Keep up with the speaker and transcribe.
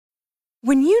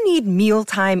When you need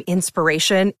mealtime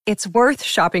inspiration, it's worth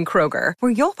shopping Kroger,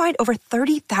 where you'll find over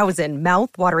 30,000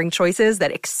 mouth-watering choices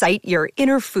that excite your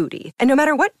inner foodie. And no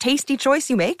matter what tasty choice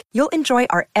you make, you'll enjoy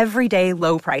our everyday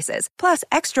low prices, plus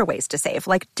extra ways to save,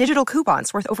 like digital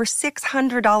coupons worth over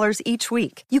 $600 each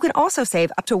week. You can also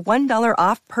save up to $1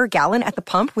 off per gallon at the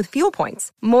pump with fuel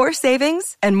points. More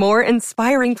savings and more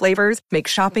inspiring flavors make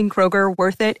shopping Kroger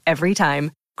worth it every time.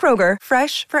 Kroger,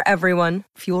 fresh for everyone.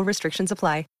 Fuel restrictions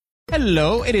apply.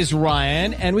 Hello, it is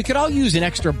Ryan, and we could all use an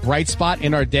extra bright spot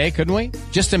in our day, couldn't we?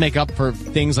 Just to make up for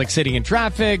things like sitting in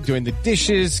traffic, doing the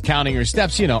dishes, counting your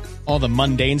steps, you know, all the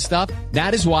mundane stuff.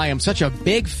 That is why I'm such a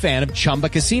big fan of Chumba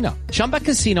Casino. Chumba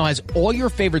Casino has all your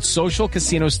favorite social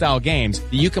casino-style games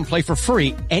that you can play for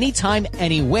free anytime,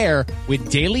 anywhere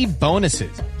with daily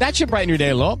bonuses. That should brighten your day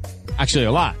a little. Actually,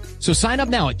 a lot. So sign up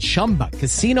now at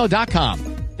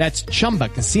ChumbaCasino.com. That's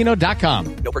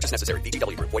ChumbaCasino.com. No purchase necessary.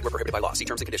 VGW Group. Void where prohibited by law. See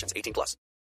terms and conditions. 18+.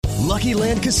 Lucky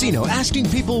Land Casino,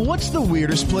 asking people, what's the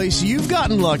weirdest place you've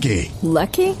gotten lucky?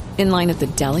 Lucky? In line at the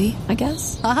deli, I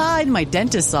guess? Aha, in my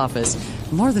dentist's office.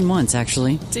 More than once,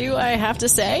 actually. Do I have to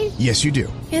say? Yes, you do.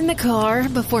 In the car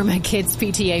before my kids'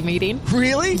 PTA meeting.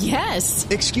 Really? Yes.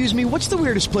 Excuse me, what's the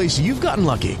weirdest place you've gotten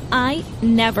lucky? I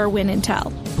never win and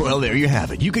tell. Well, there you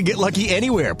have it. You can get lucky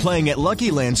anywhere, playing at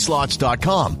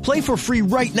LuckyLandSlots.com. Play for free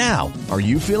right now. Are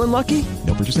you feeling lucky?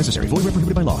 No purchase necessary. Void where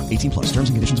prohibited by law. 18+. Terms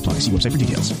and conditions apply. See website for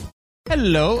details.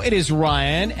 Hello, it is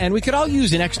Ryan, and we could all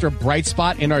use an extra bright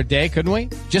spot in our day, couldn't we?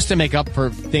 Just to make up for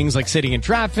things like sitting in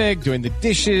traffic, doing the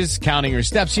dishes, counting your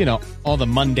steps, you know, all the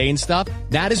mundane stuff.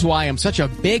 That is why I'm such a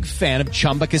big fan of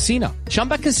Chumba Casino.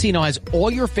 Chumba Casino has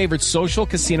all your favorite social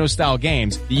casino-style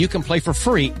games that you can play for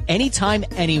free anytime,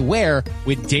 anywhere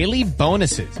with daily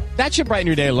bonuses. That should brighten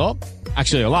your day a little.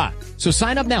 Actually, a lot. So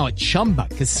sign up now at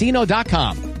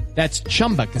ChumbaCasino.com. That's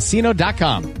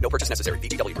ChumbaCasino.com. No purchase necessary.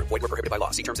 VGW Group. Void where prohibited by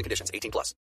law. See terms and conditions.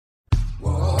 18+.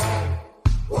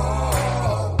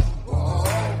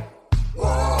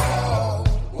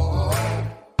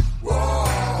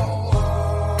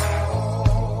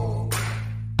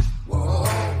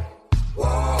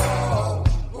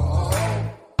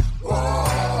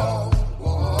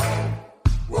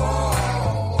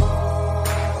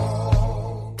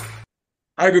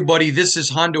 Hi, everybody. This is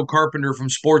Hondo Carpenter from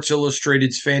Sports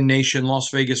Illustrated's Fan Nation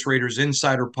Las Vegas Raiders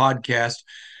Insider Podcast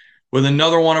with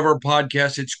another one of our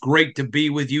podcasts. It's great to be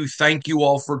with you. Thank you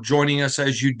all for joining us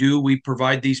as you do. We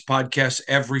provide these podcasts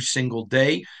every single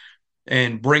day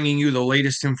and bringing you the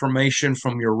latest information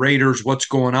from your Raiders, what's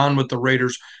going on with the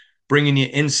Raiders, bringing you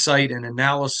insight and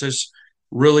analysis.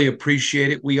 Really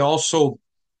appreciate it. We also,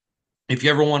 if you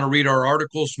ever want to read our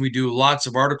articles, we do lots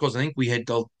of articles. I think we had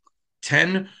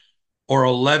 10 or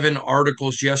 11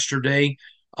 articles yesterday.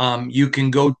 You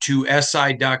can go to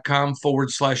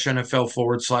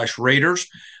si.com/NFL/Raiders.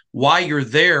 While you're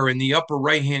there, in the upper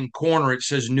right-hand corner, it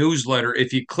says newsletter.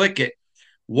 If you click it,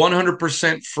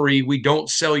 100% free. We don't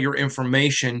sell your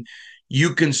information.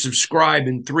 You can subscribe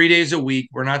in 3 days a week.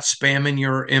 We're not spamming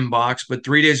your inbox, but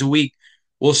 3 days a week,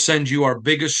 we'll send you our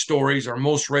biggest stories, our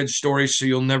most read stories, so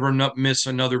you'll never miss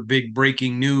another big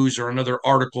breaking news or another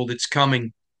article that's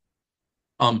coming.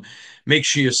 Make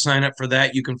sure you sign up for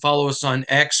that. You can follow us on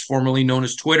X, formerly known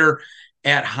as Twitter,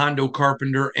 at Hondo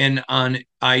Carpenter, and on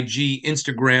IG,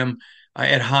 Instagram,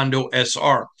 at Hondo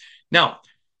SR. Now,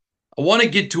 I want to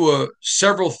get to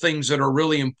several things that are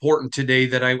really important today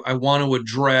that I want to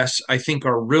address, I think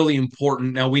are really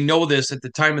important. Now, we know this at the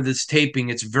time of this taping.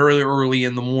 It's very early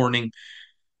in the morning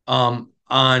on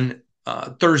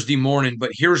Thursday morning, but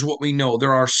here's what we know.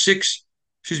 There are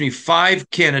 5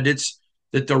 candidates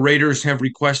that the Raiders have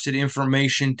requested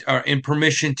information and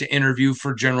permission to interview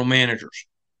for general managers.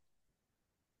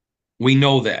 We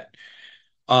know that.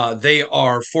 They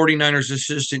are 49ers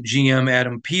assistant GM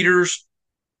Adam Peters,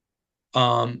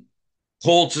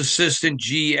 Colts assistant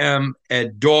GM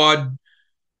Ed Dodd,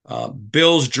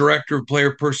 Bills director of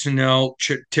player personnel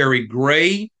Terry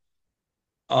Gray,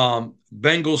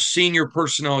 Bengals senior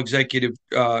personnel executive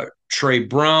Trey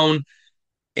Brown,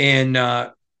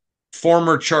 and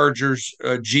former Chargers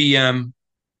GM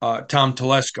Tom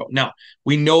Telesco. Now,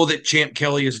 we know that Champ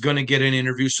Kelly is going to get an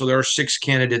interview, so there are 6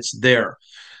 candidates there.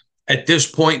 At this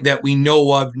point that we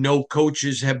know of, no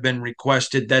coaches have been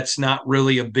requested. That's not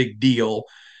really a big deal.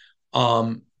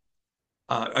 Again,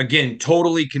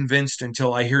 totally convinced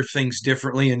until I hear things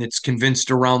differently, and it's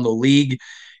convinced around the league.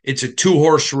 It's a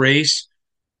 2-horse race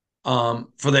for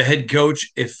the head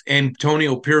coach. If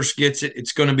Antonio Pierce gets it,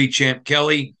 it's going to be Champ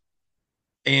Kelly.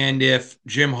 And if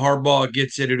Jim Harbaugh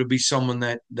gets it, it'll be someone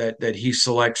that he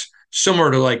selects, similar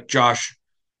to like Josh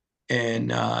and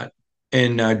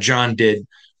John did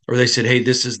or they said, hey,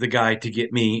 this is the guy to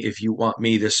get me. If you want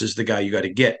me, this is the guy you got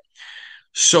to get.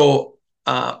 So,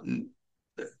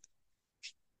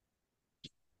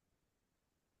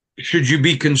 should you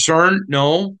be concerned?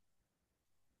 No.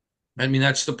 I mean,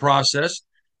 that's the process.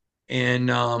 And,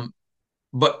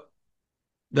 but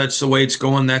that's the way it's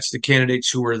going. That's the candidates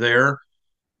who are there.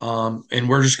 And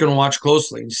we're just going to watch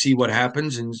closely and see what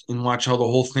happens and watch how the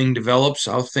whole thing develops,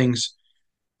 how things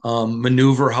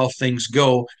maneuver, how things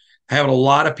go. I have a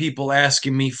lot of people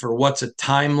asking me for what's a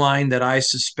timeline that I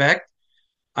suspect.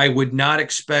 I would not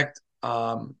expect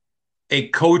a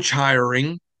coach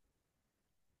hiring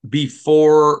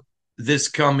before this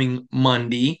coming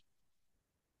Monday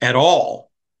at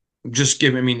all. Just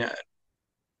give, I mean,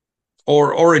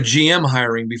 or a GM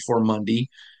hiring before Monday,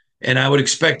 and I would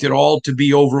expect it all to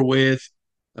be over with.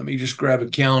 Let me just grab a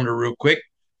calendar real quick,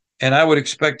 and I would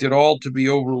expect it all to be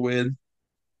over with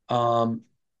um,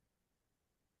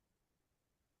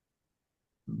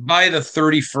 by the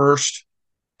 31st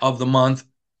of the month.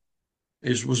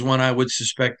 Was when I would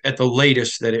suspect at the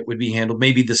latest that it would be handled.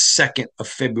 Maybe the 2nd of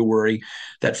February,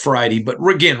 that Friday, but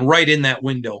again, right in that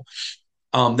window.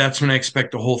 That's when I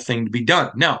expect the whole thing to be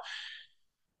done. Now,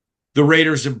 the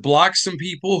Raiders have blocked some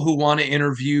people who want to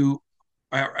interview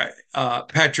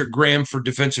Patrick Graham for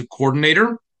defensive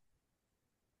coordinator,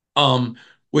 um,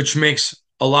 which makes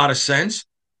a lot of sense.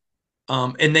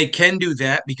 And they can do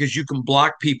that because you can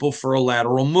block people for a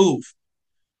lateral move.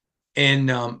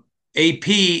 And AP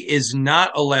is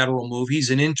not a lateral move. He's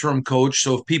an interim coach.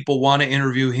 So if people want to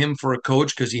interview him for a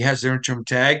coach because he has their interim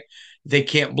tag, they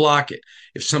can't block it.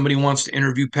 If somebody wants to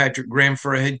interview Patrick Graham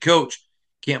for a head coach,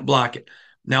 can't block it.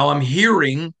 Now I'm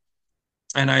hearing,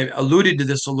 and I alluded to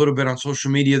this a little bit on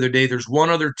social media the other day, there's one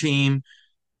other team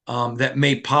that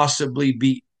may possibly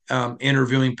be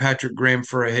interviewing Patrick Graham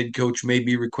for a head coach, may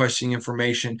be requesting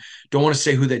information. Don't want to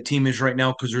say who that team is right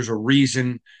now because there's a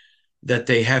reason that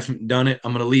they haven't done it.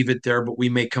 I'm going to leave it there, but we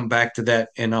may come back to that,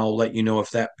 and I'll let you know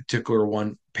if that particular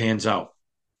one pans out.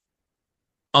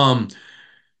 Um,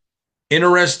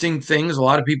 Interesting things. A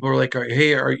lot of people are like,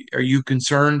 "Hey, are you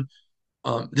concerned?"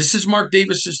 This is Mark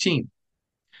Davis's team.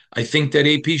 I think that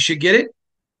AP should get it,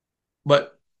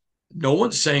 but no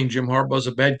one's saying Jim Harbaugh's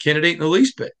a bad candidate in the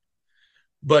least bit.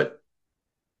 But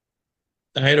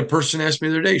I had a person ask me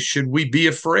the other day, "Should we be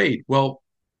afraid?" Well,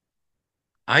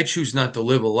 I choose not to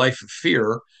live a life of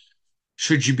fear.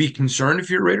 Should you be concerned if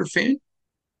you're a Raider fan?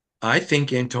 I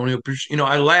think Antonio,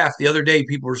 I laughed the other day.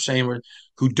 People were saying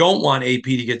who don't want AP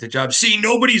to get the job. See,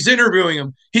 nobody's interviewing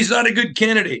him. He's not a good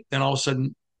candidate. Then all of a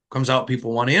sudden comes out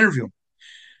people want to interview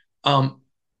him.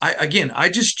 I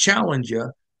just challenge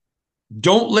you.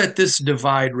 Don't let this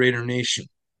divide Raider Nation.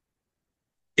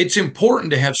 It's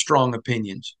important to have strong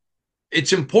opinions.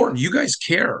 It's important. You guys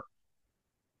care.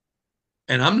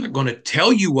 And I'm not going to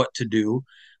tell you what to do,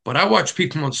 but I watch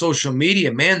people on social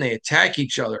media, man, they attack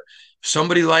each other. If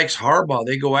somebody likes Harbaugh,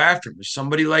 they go after him. If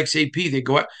somebody likes AP, they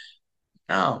go after.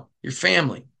 No, your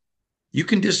family. You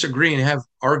can disagree and have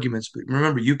arguments, but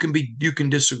remember, you can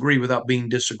disagree without being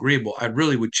disagreeable. I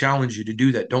really would challenge you to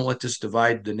do that. Don't let this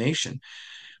divide the nation.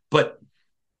 But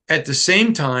at the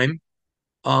same time,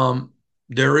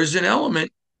 there is an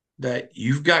element that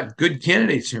you've got good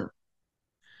candidates here.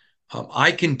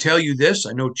 I can tell you this.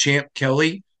 I know Champ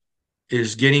Kelly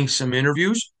is getting some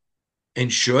interviews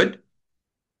and should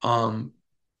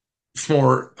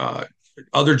for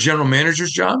other general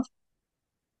managers' jobs.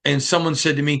 And someone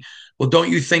said to me, well, don't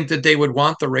you think that they would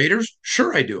want the Raiders?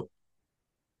 Sure, I do.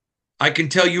 I can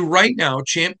tell you right now,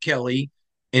 Champ Kelly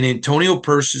and Antonio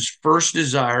Pierce's first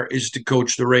desire is to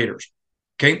coach the Raiders.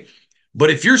 Okay. But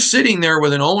if you're sitting there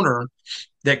with an owner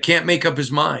that can't make up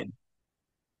his mind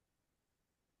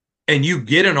and you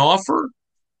get an offer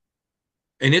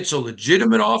and it's a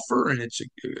legitimate offer and it's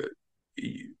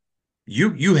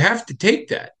you have to take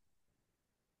that.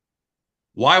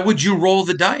 Why would you roll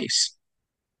the dice?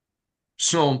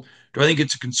 So do I think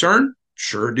it's a concern?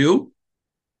 Sure do.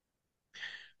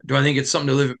 Do I think it's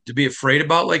something to be afraid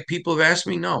about, like people have asked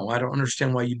me? No, I don't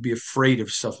understand why you'd be afraid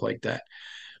of stuff like that.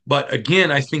 But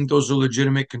again, I think those are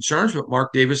legitimate concerns, but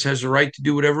Mark Davis has the right to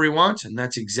do whatever he wants, and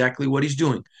that's exactly what he's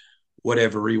doing,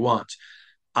 whatever he wants.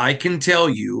 I can tell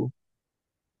you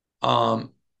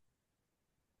that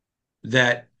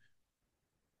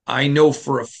I know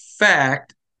for a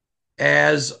fact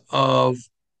as of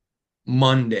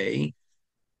Monday,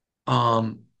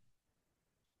 I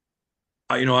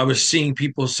was seeing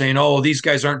people saying, oh, these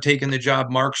guys aren't taking the job.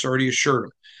 Mark's already assured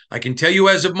them. I can tell you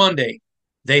as of Monday,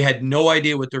 they had no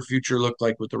idea what their future looked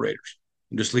like with the Raiders.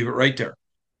 And just leave it right there.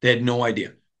 They had no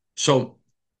idea. So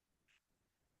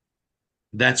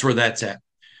that's where that's at.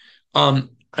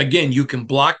 Again, you can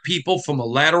block people from a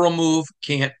lateral move,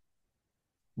 can't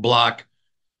block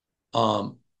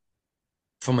from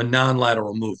a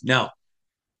non-lateral move. Now,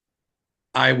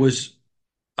 I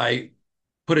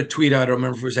put a tweet out. I don't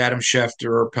remember if it was Adam Schefter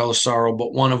or Pelissaro,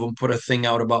 but one of them put a thing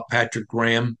out about Patrick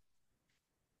Graham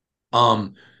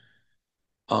um,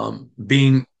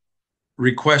 being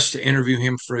request to interview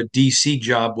him for a DC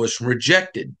job was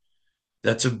rejected.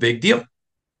 That's a big deal.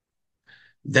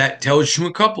 That tells you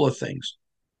a couple of things.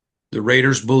 The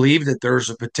Raiders believe that there's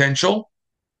a potential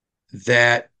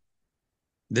that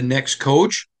the next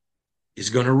coach is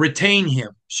going to retain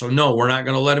him. So, no, we're not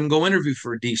going to let him go interview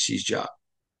for a DC's job.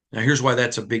 Now, here's why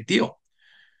that's a big deal.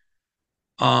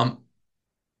 I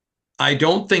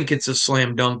don't think it's a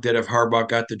slam dunk that if Harbaugh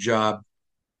got the job,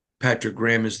 Patrick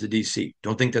Graham is the DC.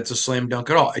 Don't think that's a slam dunk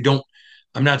at all.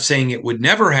 I'm not saying it would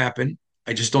never happen.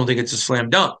 I just don't think it's a slam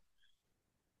dunk.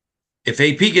 If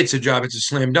AP gets a job, it's a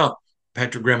slam dunk.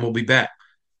 Patrick Graham will be back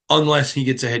unless he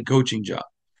gets a head coaching job.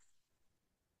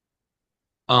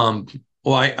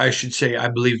 Well, I should say I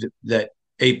believe that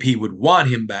AP would want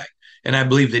him back, and I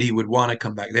believe that he would want to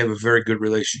come back. They have a very good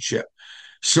relationship.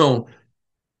 So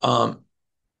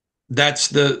that's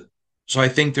the so I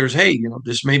think there's, hey,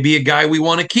 this may be a guy we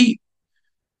want to keep.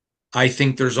 I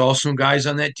think there's also guys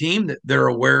on that team that they're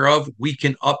aware of. We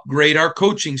can upgrade our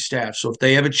coaching staff. So if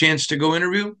they have a chance to go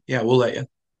interview, yeah, we'll let you.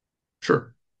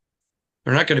 Sure.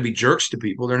 They're not going to be jerks to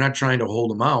people. They're not trying to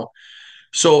hold them out.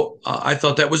 So I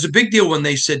thought that was a big deal when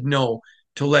they said no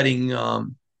to letting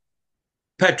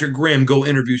Patrick Graham go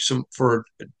interview for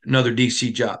another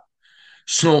DC job.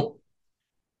 So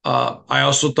I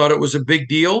also thought it was a big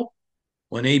deal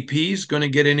when AP is going to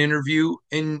get an interview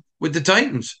with the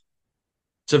Titans.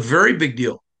 It's a very big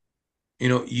deal.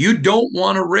 You don't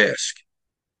want to risk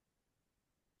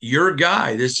your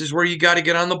guy. This is where you got to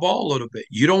get on the ball a little bit.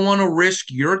 You don't want to risk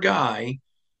your guy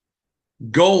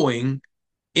going,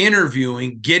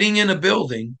 interviewing, getting in a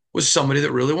building with somebody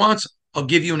that really wants him. I'll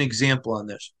give you an example on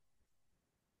this.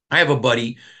 I have a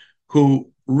buddy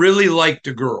who really liked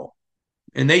a girl,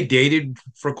 and they dated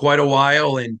for quite a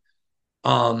while, and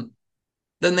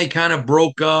then they kind of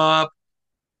broke up.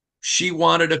 She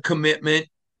wanted a commitment.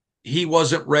 He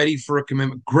wasn't ready for a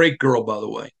commitment. Great girl, by the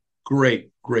way.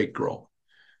 Great, great girl.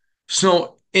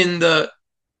 So they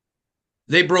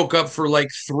broke up for like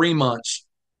 3 months.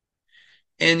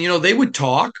 And, they would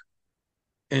talk.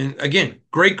 And again,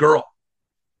 great girl.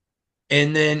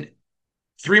 And then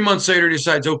 3 months later, he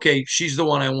decides, okay, she's the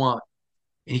one I want.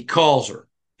 And he calls her.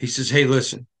 He says, hey,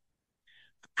 listen,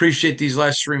 appreciate these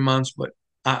last 3 months, but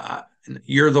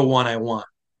you're the one I want.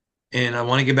 And I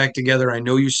want to get back together. I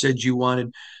know you said you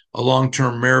wanted a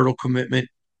long-term marital commitment,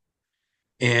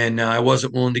 and I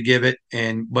wasn't willing to give it,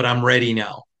 but I'm ready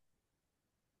now.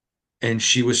 And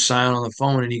she was silent on the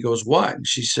phone, and he goes, what? And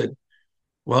she said,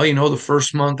 well, the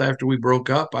first month after we broke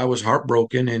up, I was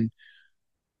heartbroken, and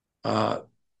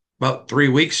about 3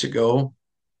 weeks ago,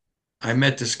 I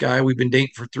met this guy. We've been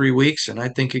dating for 3 weeks, and I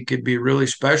think it could be really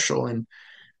special. And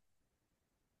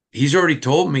he's already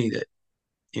told me that,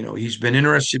 he's been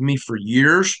interested in me for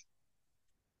years.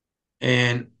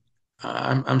 And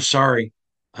I'm sorry,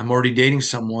 I'm already dating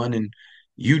someone, and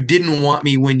you didn't want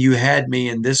me when you had me,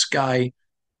 and this guy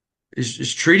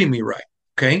is treating me right.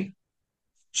 Okay.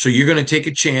 So you're going to take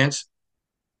a chance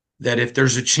that if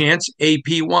there's a chance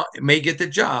AP may get the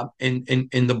job, and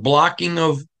the blocking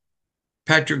of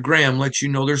Patrick Graham lets you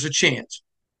know there's a chance.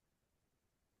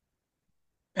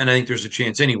 And I think there's a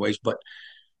chance anyways, but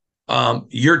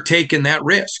you're taking that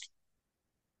risk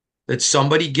that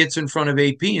somebody gets in front of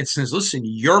AP and says, listen,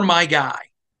 you're my guy.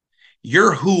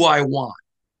 You're who I want.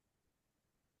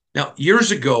 Now,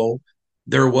 years ago,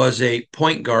 there was a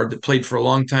point guard that played for a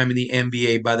long time in the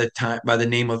NBA by the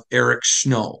name of Eric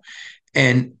Snow.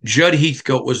 And Judd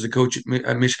Heathcote was the coach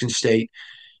at Michigan State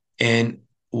and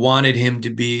wanted him to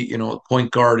be, a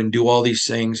point guard and do all these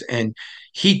things. And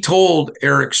he told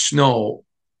Eric Snow,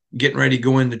 getting ready to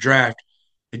go in the draft,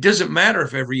 it doesn't matter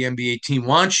if every NBA team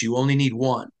wants you, only need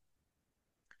one.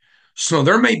 So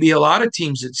there may be a lot of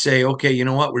teams that say, okay, you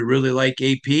know what, we really like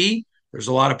AP. There's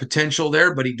a lot of potential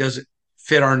there, but he doesn't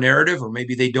fit our narrative, or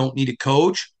maybe they don't need a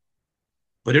coach.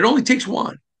 But it only takes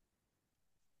one.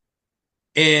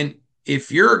 And if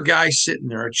you're a guy sitting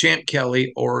there, a Champ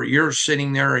Kelly, or you're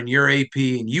sitting there and you're AP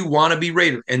and you want to be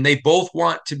Raider, and they both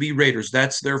want to be Raiders,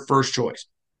 that's their first choice.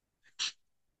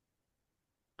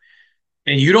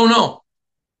 And you don't know.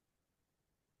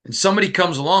 And somebody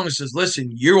comes along and says, listen,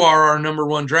 you are our number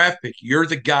one draft pick. You're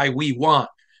the guy we want.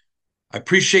 I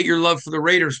appreciate your love for the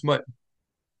Raiders, but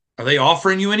are they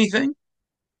offering you anything?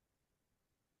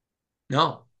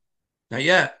 No, not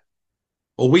yet.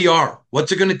 Well, we are.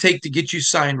 What's it going to take to get you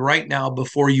signed right now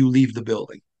before you leave the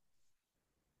building?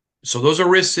 So those are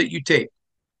risks that you take.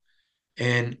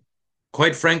 And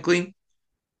quite frankly,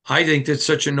 I think that's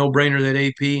such a no-brainer that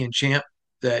AP and Champ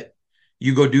that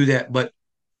you go do that. But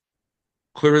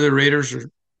clearly the Raiders are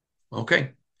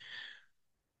okay.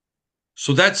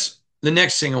 So that's the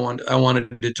next thing I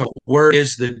wanted to talk. Where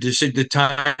is the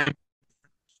time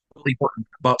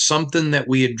about something that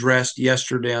we addressed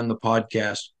yesterday on the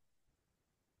podcast?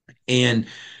 And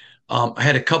I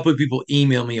had a couple of people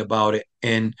email me about it.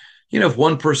 And if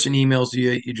one person emails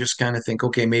you, you just kind of think,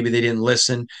 okay, maybe they didn't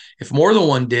listen. If more than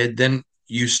one did, then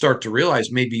you start to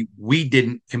realize maybe we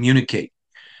didn't communicate.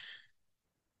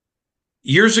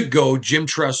 Years ago, Jim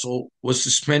Tressel was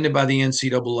suspended by the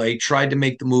NCAA, tried to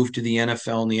make the move to the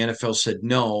NFL, and the NFL said,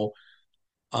 no,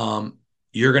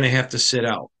 you're going to have to sit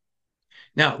out.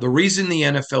 Now, the reason the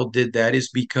NFL did that is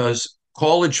because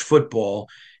college football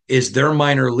is their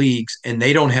minor leagues, and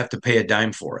they don't have to pay a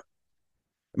dime for it.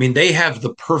 I mean, they have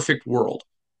the perfect world.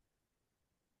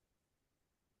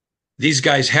 These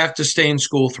guys have to stay in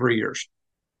school 3 years.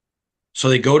 So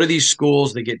they go to these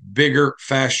schools, they get bigger,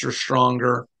 faster,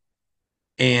 stronger,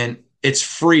 and it's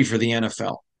free for the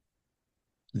NFL.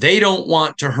 They don't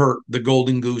want to hurt the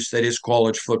golden goose that is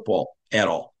college football at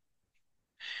all.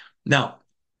 Now,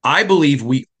 I believe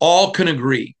we all can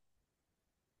agree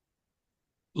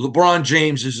LeBron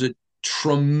James is a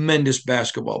tremendous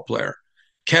basketball player.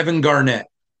 Kevin Garnett,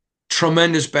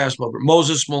 tremendous basketball player.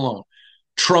 Moses Malone,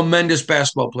 tremendous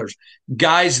basketball players.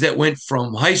 Guys that went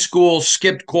from high school,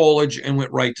 skipped college, and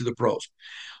went right to the pros.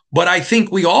 But I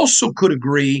think we also could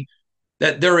agree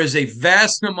that there is a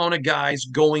vast amount of guys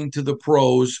going to the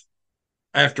pros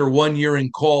after 1 year in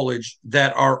college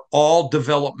that are all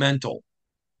developmental,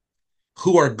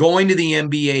 who are going to the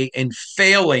NBA and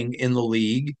failing in the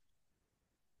league.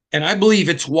 And I believe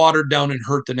it's watered down and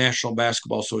hurt the National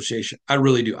Basketball Association. I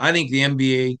really do. I think the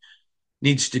NBA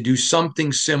needs to do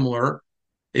something similar.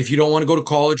 If you don't want to go to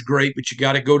college, great, but you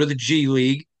got to go to the G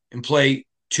League and play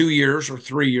 2 years or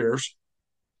 3 years.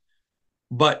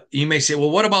 But you may say,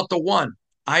 well, what about the one?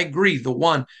 I agree, the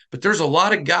one. But there's a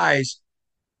lot of guys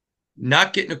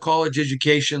not getting a college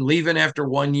education, leaving after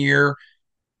 1 year,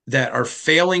 that are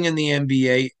failing in the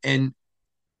NBA. And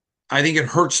I think it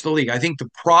hurts the league. I think the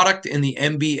product in the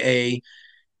NBA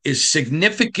is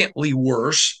significantly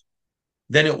worse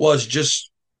than it was just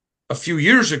a few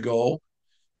years ago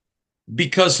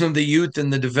because of the youth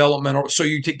and the developmental. So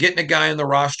you're getting a guy on the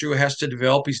roster who has to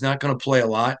develop. He's not going to play a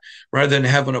lot rather than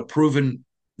having a proven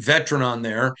veteran on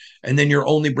there. And then you're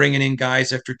only bringing in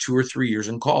guys after 2 or 3 years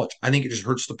in college. I think it just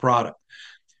hurts the product.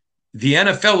 The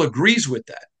NFL agrees with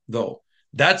that, though.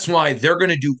 That's why they're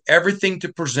going to do everything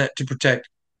to protect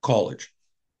college.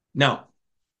 Now,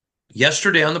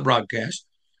 yesterday on the broadcast,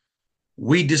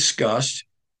 we discussed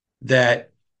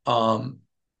that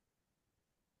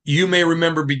you may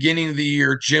remember beginning of the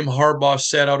year, Jim Harbaugh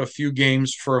sat out a few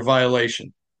games for a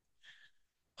violation.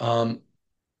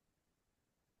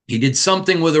 He did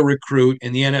something with a recruit,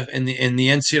 and the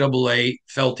NCAA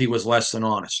felt he was less than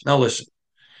honest. Now, listen,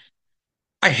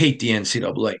 I hate the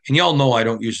NCAA, and y'all know I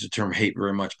don't use the term hate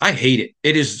very much. I hate it.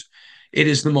 It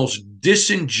is the most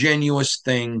disingenuous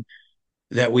thing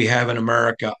that we have in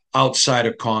America outside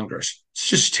of Congress. It's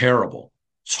just terrible.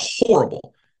 It's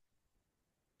horrible.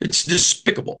 It's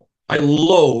despicable. I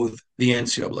loathe the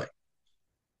NCAA.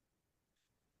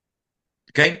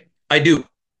 Okay? I do.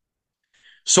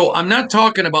 So I'm not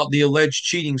talking about the alleged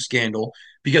cheating scandal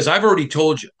because I've already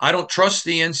told you I don't trust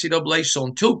the NCAA. So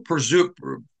until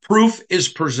proof is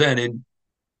presented,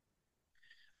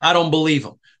 I don't believe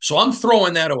them. So I'm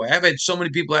throwing that away. I've had so many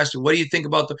people ask me, what do you think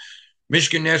about the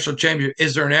Michigan National Championship?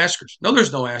 Is there an asterisk? No,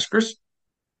 there's no asterisk.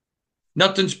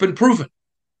 Nothing's been proven.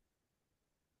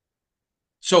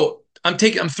 So I'm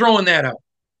throwing that out.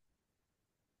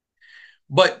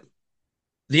 But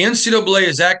the NCAA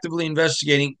is actively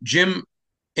investigating. Jim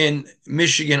and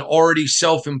Michigan already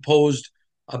self-imposed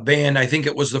a ban. I think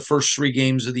it was the first 3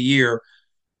 games of the year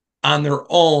on their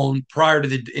own prior to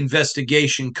the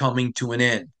investigation coming to an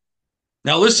end.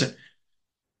 Now, listen,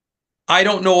 I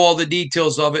don't know all the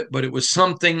details of it, but it was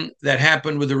something that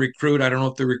happened with the recruit. I don't know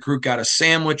if the recruit got a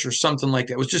sandwich or something like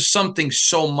that. It was just something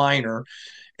so minor.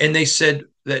 And they said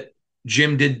that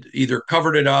Jim did either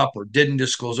covered it up or didn't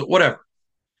disclose it, whatever.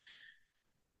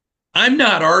 I'm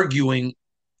not arguing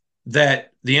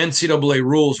that the NCAA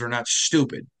rules are not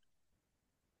stupid.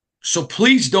 So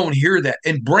please don't hear that.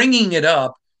 And bringing it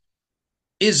up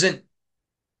isn't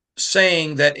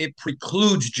saying that it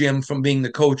precludes Jim from being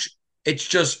the coach. It's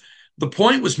just the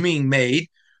point was being made.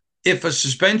 If a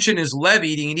suspension is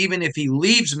levied, and even if he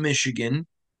leaves Michigan,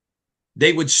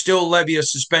 they would still levy a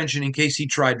suspension in case he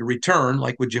tried to return,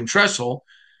 like with Jim Tressel,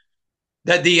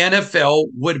 that the NFL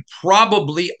would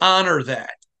probably honor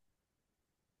that.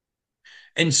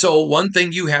 And so, one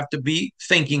thing you have to be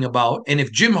thinking about, and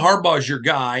if Jim Harbaugh is your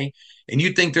guy and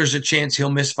you think there's a chance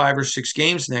he'll miss 5 or 6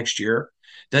 games next year,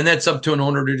 then that's up to an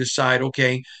owner to decide,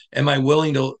 okay, am I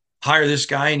willing to hire this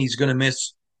guy and he's going to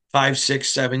miss 5, 6,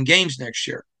 7 games next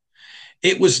year?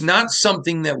 It was not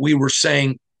something that we were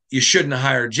saying you shouldn't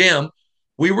hire Jim.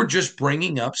 We were just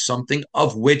bringing up something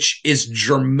of which is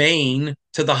germane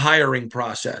to the hiring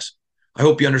process. I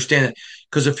hope you understand it,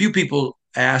 because a few people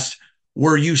asked,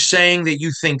 were you saying that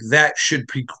you think that should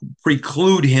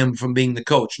preclude him from being the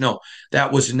coach? No,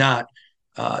 that was not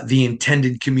the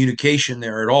intended communication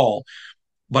there at all.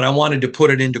 But I wanted to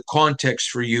put it into context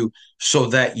for you so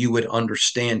that you would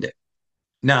understand it.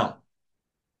 Now,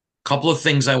 a couple of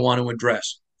things I want to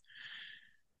address.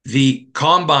 The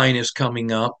combine is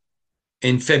coming up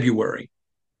in February.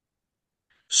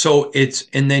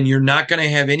 And then you're not going to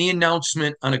have any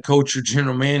announcement on a coach or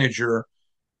general manager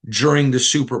during the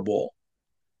Super Bowl.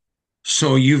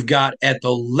 So you've got at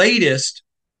the latest,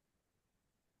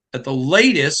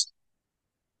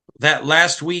 that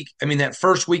last week, that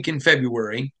first week in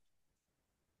February,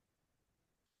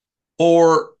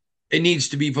 or it needs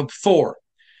to be before.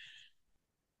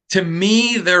 To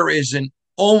me, there is an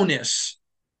onus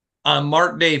on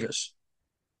Mark Davis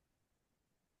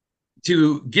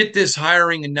to get this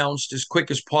hiring announced as quick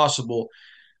as possible,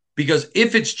 because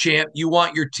if it's champ, you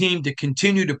want your team to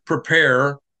continue to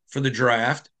prepare for the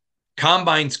draft.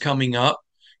 Combine's coming up.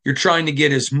 You're trying to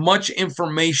get as much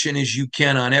information as you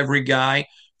can on every guy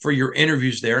for your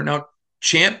interviews there. Now,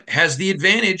 champ has the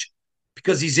advantage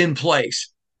because he's in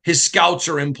place. His scouts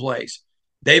are in place.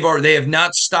 They have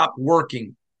not stopped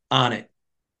working on it.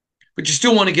 But you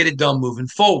still want to get it done moving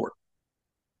forward.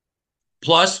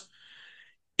 Plus,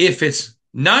 if it's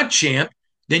not champ,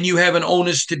 then you have an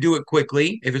onus to do it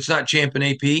quickly if it's not champ and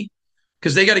AP,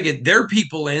 because they got to get their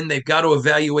people in. They've got to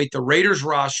evaluate the Raiders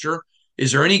roster.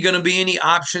 Is there going to be any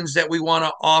options that we want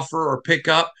to offer or pick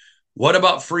up? What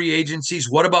about free agencies?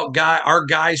 What about our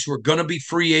guys who are going to be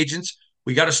free agents?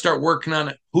 We got to start working on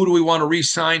it. Who do we want to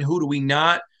re-sign? Who do we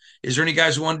not? Is there any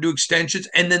guys who want to do extensions?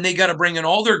 And then they got to bring in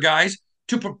all their guys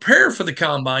to prepare for the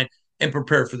combine and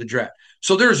prepare for the draft.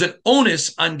 So there's an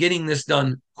onus on getting this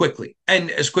done quickly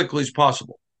and as quickly as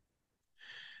possible.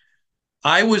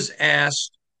 I was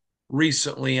asked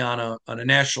recently on a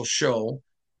national show,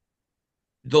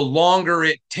 the longer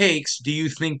it takes, do you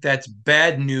think that's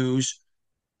bad news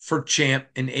for champ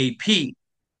and AP?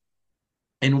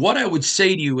 And what I would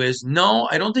say to you is, no,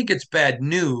 I don't think it's bad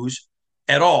news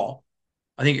at all.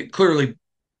 I think it clearly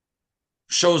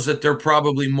shows that they're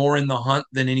probably more in the hunt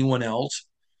than anyone else.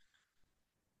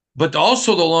 But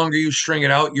also, the longer you string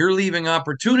it out, you're leaving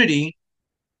opportunity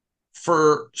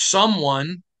for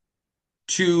someone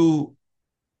to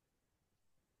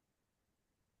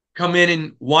come in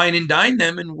and wine and dine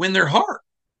them and win their heart.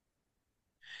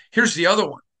 Here's the other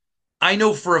one. I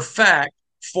know for a fact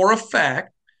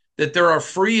that there are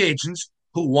free agents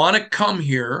who want to come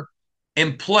here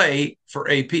and play for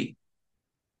AP.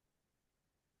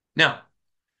 Now,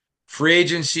 free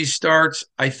agency starts,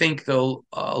 I think the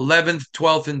 11th,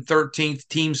 12th, and 13th.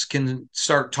 Teams can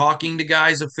start talking to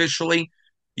guys officially.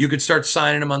 You could start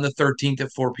signing them on the 13th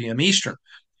at 4 p.m. Eastern.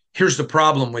 Here's the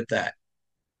problem with that.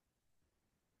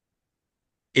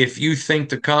 If you think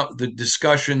the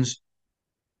discussions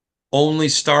only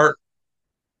start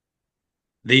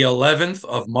the 11th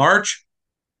of March,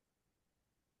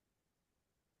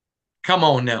 come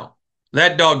on now.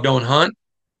 That dog don't hunt.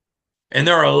 And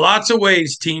there are lots of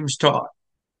ways teams talk.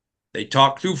 They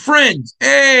talk through friends.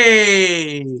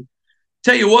 Hey,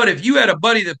 tell you what, if you had a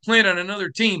buddy that played on another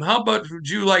team, how about would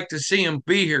you like to see him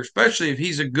be here, especially if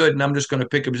he's a good, and I'm just going to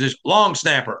pick a position, long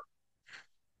snapper.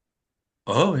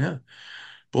 Oh, yeah.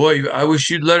 Boy, I wish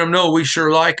you'd let him know we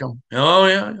sure like him. Oh,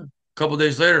 yeah. A couple of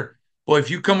days later, boy, if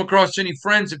you come across any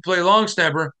friends that play long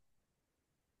snapper,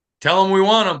 tell them we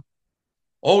want them.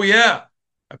 Oh, yeah.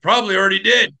 I probably already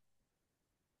did.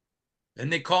 Then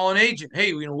they call an agent.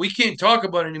 Hey, we can't talk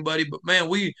about anybody, but man,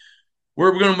 we're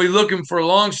going to be looking for a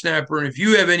long snapper. And if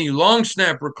you have any long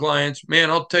snapper clients, man,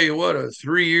 I'll tell you what, a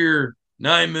 3-year,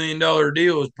 $9 million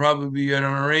deal is probably on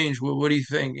our range. What do you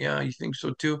think? Yeah, you think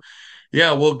so too?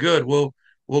 Yeah, well, good.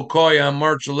 We'll call you on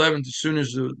March 11th as soon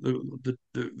as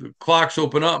the clocks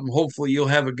open up, and hopefully you'll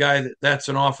have a guy that's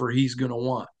an offer he's going to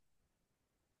want.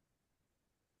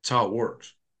 That's how it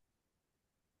works.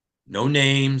 No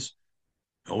names,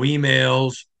 no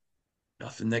emails,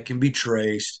 nothing that can be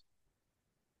traced.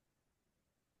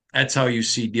 That's how you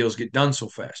see deals get done so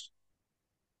fast.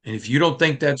 And if you don't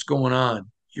think that's going on,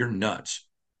 you're nuts.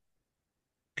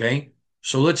 Okay.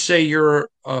 So let's say you're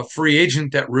a free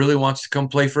agent that really wants to come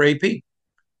play for AP.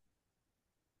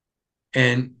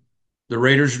 And the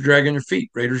Raiders are dragging their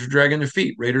feet. Raiders are dragging their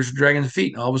feet. Raiders are dragging their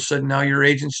feet. And all of a sudden now your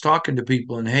agent's talking to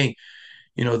people and, hey,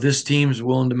 this team's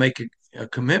willing to make a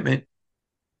commitment.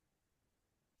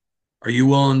 Are you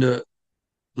willing to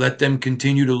let them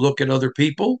continue to look at other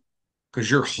people because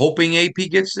you're hoping AP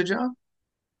gets the job?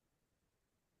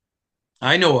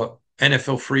 I know an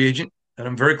NFL free agent that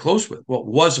I'm very close with. Well,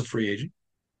 was a free agent.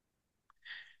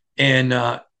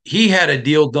 And he had a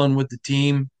deal done with the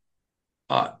team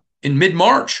in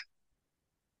mid-March.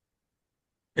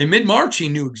 In mid-March, he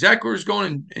knew exactly where he was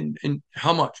going and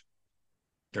how much.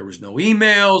 There was no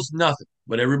emails, nothing,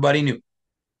 but everybody knew.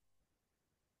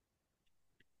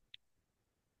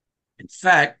 In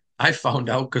fact, I found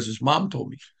out because his mom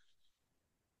told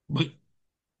me.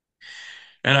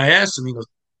 And I asked him, he goes,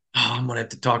 oh, I'm going to have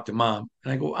to talk to mom.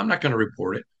 And I go, I'm not going to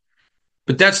report it.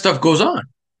 But that stuff goes on.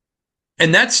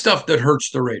 And that's stuff that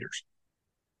hurts the Raiders.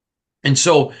 And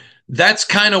so that's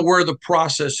kind of where the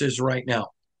process is right now.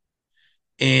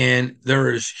 And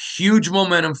there is huge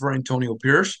momentum for Antonio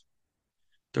Pierce.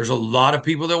 There's a lot of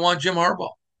people that want Jim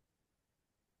Harbaugh.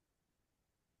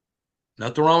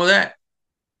 Nothing wrong with that.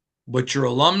 But your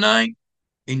alumni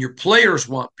and your players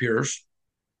want Pierce.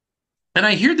 And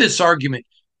I hear this argument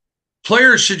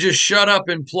players should just shut up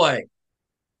and play.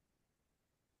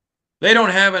 They don't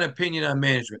have an opinion on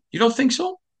management. You don't think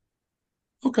so?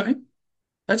 Okay,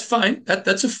 that's fine.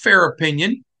 That's a fair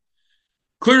opinion.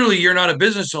 Clearly, you're not a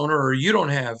business owner or you don't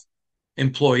have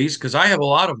employees because I have a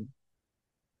lot of them.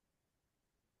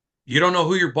 You don't know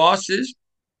who your boss is,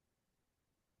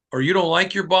 or you don't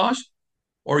like your boss,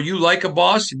 or you like a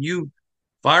boss and you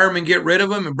fire him and get rid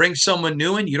of him and bring someone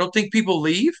new in. You don't think people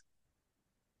leave?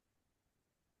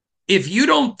 If you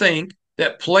don't think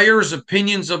that players'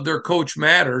 opinions of their coach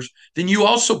matters, then you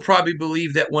also probably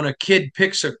believe that when a kid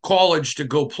picks a college to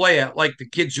go play at, like the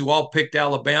kids who all picked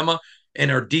Alabama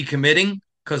and are decommitting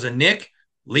because of Nick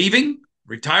leaving,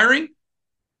 retiring,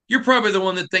 you're probably the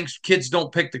one that thinks kids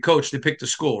don't pick the coach, they pick the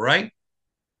school, right?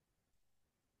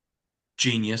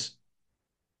 Genius.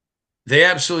 They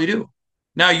absolutely do.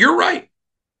 Now, you're right.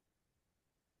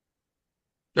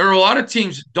 There are a lot of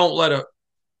teams that don't let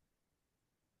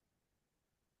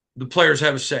the players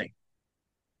have a say.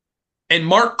 And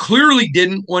Mark clearly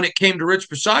didn't when it came to Rich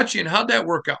Bisaccia. And how'd that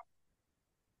work out?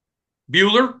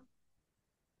 Bueller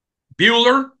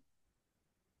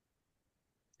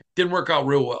didn't work out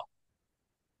real well.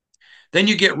 Then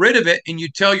you get rid of it and you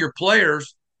tell your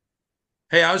players,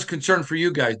 hey, I was concerned for you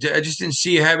guys. I just didn't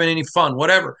see you having any fun,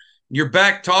 whatever. You're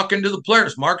back talking to the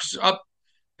players. Mark's up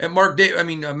at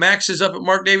Max is up at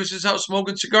Mark Davis's house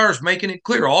smoking cigars, making it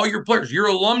clear. All your players, your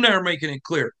alumni are making it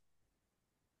clear.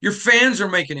 Your fans are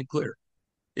making it clear.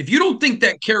 If you don't think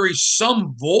that carries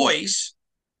some voice,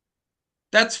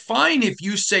 that's fine if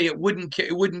you say it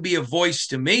wouldn't be a voice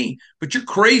to me, but you're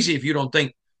crazy if you don't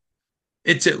think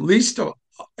it's at least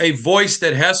a voice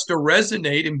that has to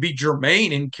resonate and be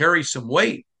germane and carry some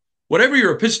weight. Whatever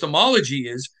your epistemology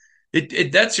is,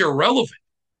 that's irrelevant.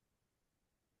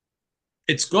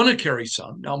 It's going to carry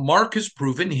some. Now, Mark has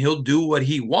proven he'll do what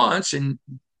he wants, and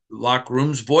locker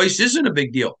room's voice isn't a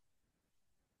big deal.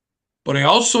 But I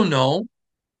also know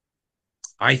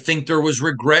I think there was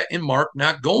regret in Mark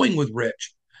not going with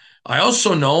Rich. I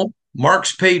also know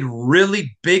Mark's paid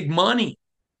really big money.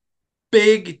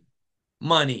 Big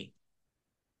money.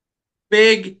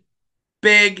 Big,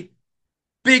 big,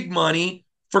 big money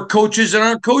for coaches that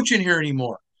aren't coaching here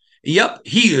anymore. Yep,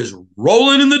 he is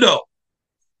rolling in the dough.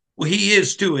 Well, he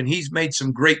is too, and he's made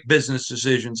some great business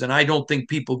decisions, and I don't think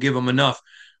people give him enough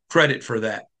credit for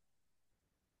that.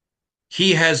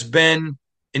 He has been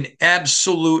an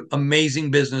absolute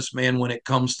amazing businessman when it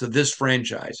comes to this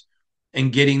franchise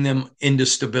and getting them into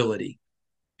stability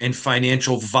and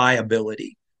financial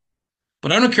viability.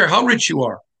 But I don't care how rich you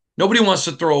are. Nobody wants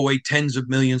to throw away tens of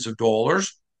millions of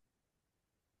dollars.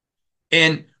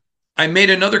 And I made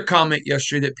another comment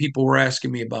yesterday that people were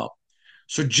asking me about.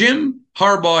 So Jim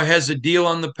Harbaugh has a deal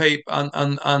on the paper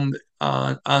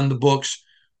on the books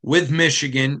with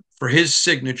Michigan for his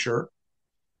signature.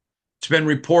 It's been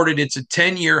reported it's a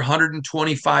 10-year,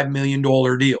 $125 million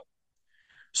deal.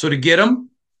 So to get him,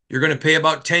 you're going to pay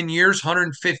about 10 years,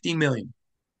 $150 million.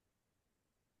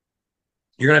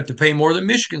 You're going to have to pay more than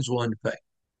Michigan's willing to pay.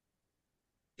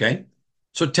 Okay?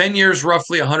 So 10 years,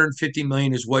 roughly $150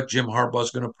 million is what Jim Harbaugh is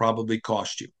going to probably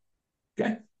cost you.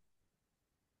 Okay?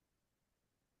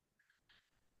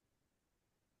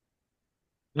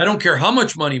 I don't care how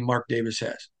much money Mark Davis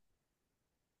has.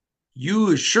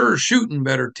 you sure shooting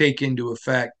better take into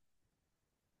effect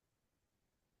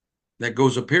that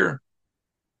goes up here.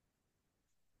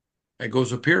 That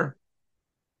goes up here.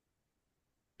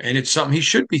 And it's something he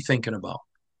should be thinking about.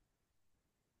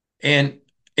 And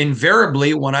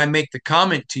invariably, when I make the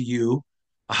comment to you,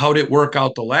 how did it work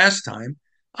out the last time?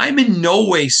 I'm in no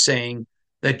way saying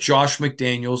that Josh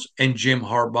McDaniels and Jim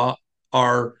Harbaugh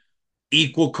are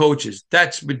equal coaches.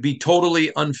 That would be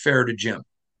totally unfair to Jim.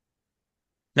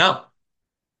 Now,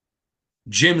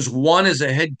 Jim's won as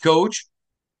a head coach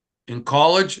in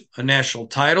college, a national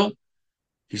title.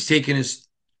 He's taken his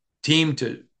team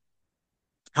to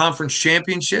conference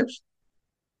championships.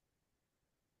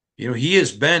 He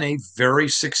has been a very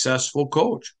successful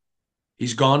coach.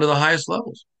 He's gone to the highest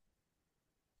levels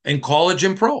in college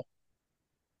and pro.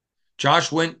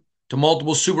 Josh went to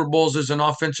multiple Super Bowls as an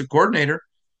offensive coordinator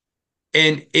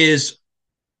and is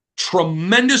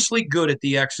tremendously good at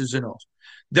the X's and O's.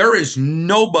 There is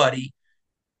nobody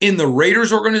in the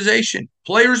Raiders organization,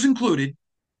 players included,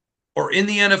 or in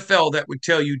the NFL that would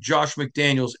tell you Josh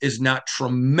McDaniels is not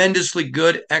tremendously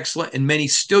good, excellent, and many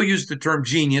still use the term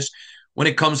genius when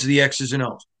it comes to the X's and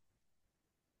O's.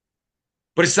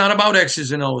 But it's not about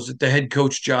X's and O's at the head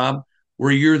coach job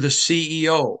where you're the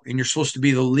CEO and you're supposed to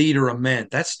be the leader of men.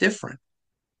 That's different.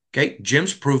 Okay,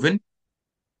 Jim's proven.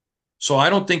 So I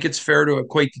don't think it's fair to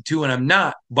equate the two, and I'm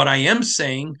not. But I am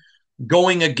saying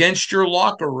going against your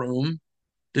locker room,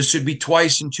 this should be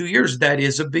twice in 2 years. That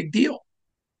is a big deal.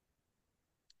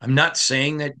 I'm not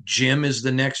saying that Jim is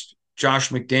the next Josh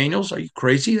McDaniels. Are you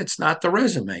crazy? That's not the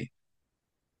resume.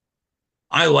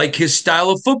 I like his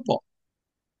style of football.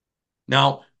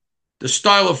 Now, the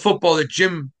style of football that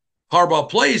Jim Harbaugh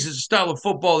plays is a style of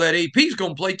football that AP is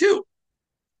going to play too.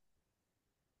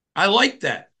 I like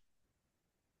that.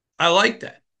 I like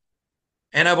that.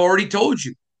 And I've already told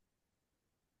you,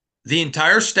 the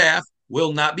entire staff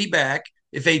will not be back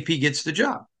if AP gets the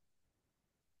job.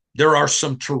 There are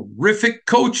some terrific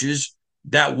coaches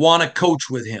that want to coach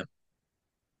with him,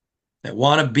 that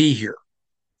want to be here.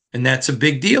 And that's a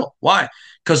big deal. Why?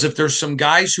 Because if there's some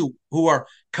guys who are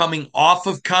coming off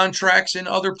of contracts in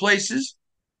other places,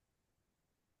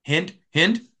 hint,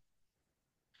 hint,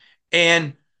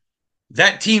 and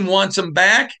that team wants them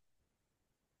back,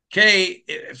 okay,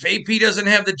 if AP doesn't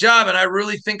have the job and I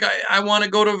really think I want to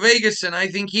go to Vegas and I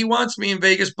think he wants me in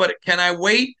Vegas, but can I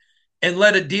wait and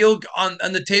let a deal on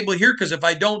the table here? Because if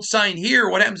I don't sign here,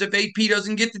 what happens if AP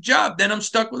doesn't get the job? Then I'm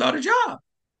stuck without a job.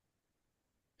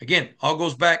 Again, all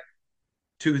goes back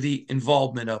to the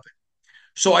involvement of it.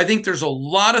 So I think there's a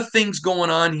lot of things going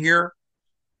on here.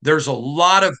 There's a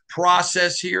lot of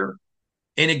process here.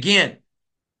 And again,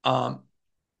 I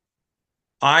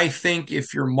think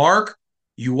if you're Mark,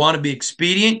 you want to be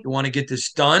expedient. You want to get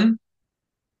this done.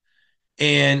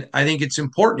 And I think it's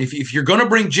important. If you're going to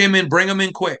bring Jim in, bring him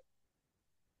in quick.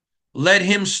 Let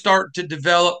him start to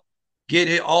develop,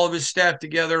 get all of his staff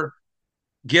together,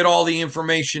 get all the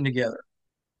information together.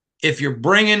 If you're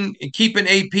bringing and keeping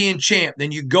AP and Champ,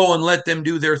 then you go and let them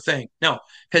do their thing. Now,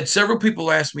 had several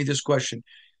people ask me this question.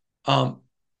 Hondo,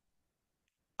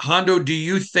 do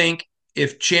you think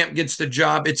if Champ gets the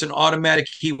job, it's an automatic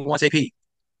he wants AP?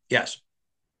 Yes,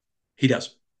 he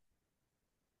does.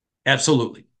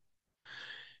 Absolutely.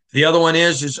 The other one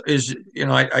is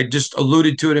I just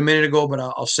alluded to it a minute ago, but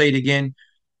I'll say it again.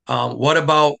 What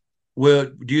about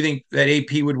do you think that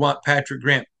AP would want Patrick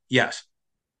Graham? Yes.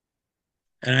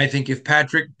 And I think if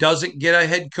Patrick doesn't get a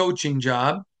head coaching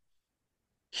job,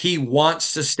 he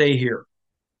wants to stay here.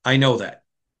 I know that.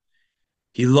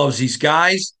 He loves these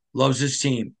guys, loves his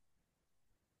team,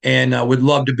 and would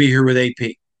love to be here with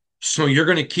AP. So you're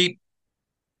going to keep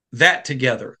that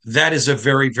together. That is a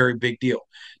very, very big deal.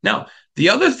 Now, the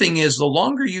other thing is the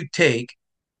longer you take,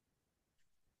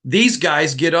 these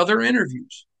guys get other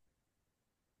interviews.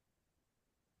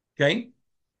 Okay?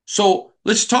 So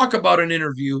let's talk about an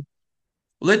interview.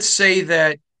 Let's say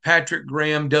that Patrick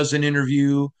Graham does an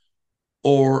interview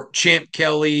or Champ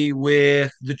Kelly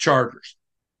with the Chargers.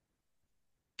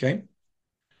 Okay?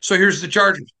 So here's the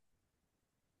Chargers.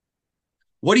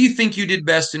 What do you think you did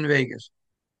best in Vegas?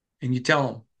 And you tell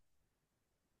them.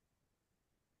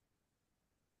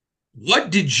 What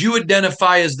did you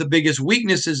identify as the biggest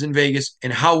weaknesses in Vegas,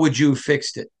 and how would you have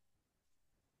fixed it?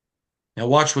 Now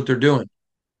watch what they're doing.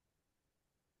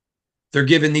 They're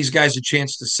giving these guys a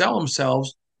chance to sell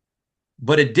themselves,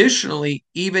 but additionally,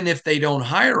 even if they don't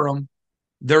hire them,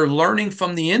 they're learning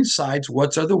from the insides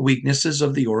what are the weaknesses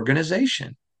of the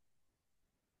organization.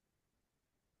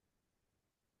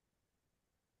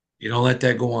 You don't let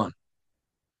that go on.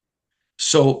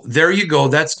 So there you go.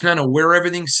 That's kind of where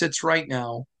everything sits right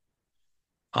now.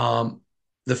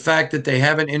 The fact that they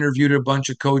haven't interviewed a bunch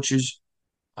of coaches,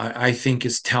 I think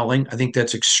is telling. I think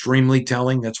that's extremely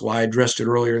telling. That's why I addressed it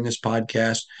earlier in this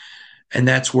podcast. And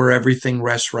that's where everything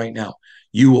rests right now.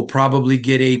 You will probably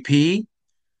get AP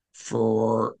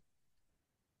for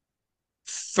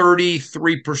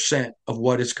 33% of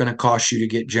what it's going to cost you to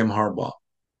get Jim Harbaugh.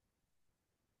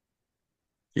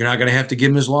 You're not going to have to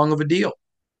give him as long of a deal.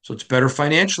 So it's better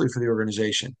financially for the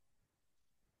organization.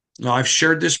 Now, I've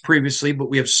shared this previously, but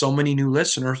we have so many new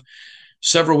listeners.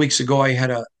 Several weeks ago, I had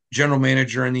a general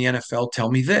manager in the NFL tell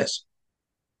me this.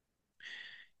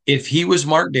 If he was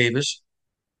Mark Davis,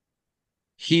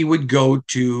 he would go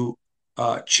to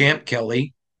Champ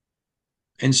Kelly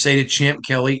and say to Champ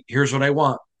Kelly, here's what I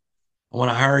want. I want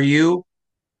to hire you,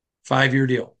 5-year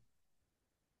deal.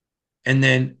 And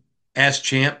then ask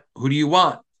Champ, who do you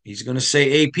want? He's going to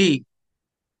say AP.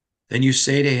 Then you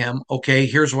say to him, okay,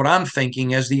 here's what I'm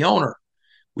thinking as the owner.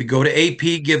 We go to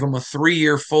AP, give him a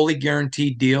 3-year fully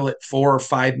guaranteed deal at $4 or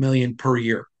 $5 million per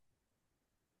year.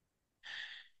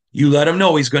 You let him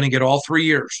know he's going to get all 3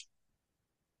 years.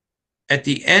 At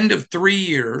the end of 3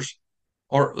 years,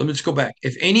 or let me just go back.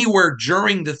 If anywhere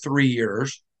during the 3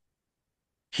 years,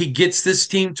 he gets this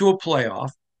team to a playoff,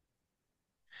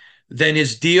 then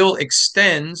his deal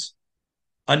extends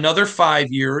another 5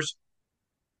 years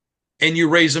and you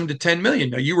raise them to 10 million.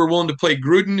 Now, you were willing to play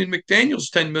Gruden and McDaniels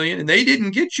 10 million, and they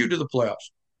didn't get you to the playoffs.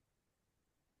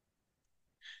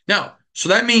 Now, so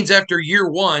that means after year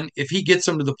 1, if he gets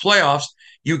them to the playoffs,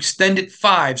 you extend it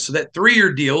 5. So that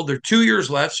 3-year deal, there are 2 years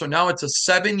left. So now it's a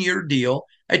 7-year deal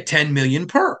at 10 million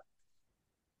per.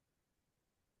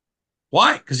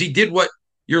 Why? Because he did what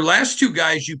your last 2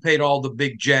 guys you paid all the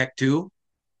big jack to.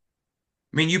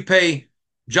 I mean, you pay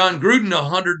John Gruden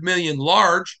 100 million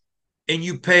large, and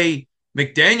you pay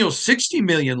McDaniels 60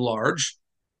 million large.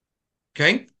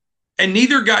 Okay. And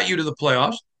neither got you to the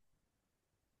playoffs.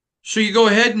 So you go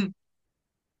ahead and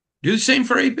do the same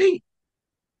for AP.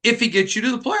 If he gets you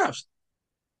to the playoffs,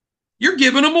 you're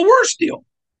giving him a worse deal.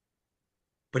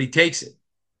 But he takes it.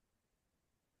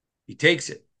 He takes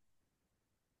it.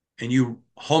 And you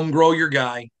home grow your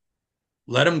guy,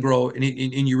 let him grow, and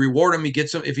you reward him. He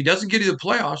gets him. If he doesn't get you to the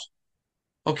playoffs,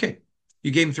 okay,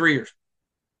 you gave him 3 years.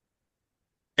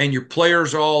 And your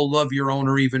players all love your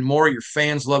owner even more. Your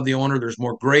fans love the owner. There's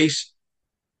more grace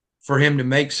for him to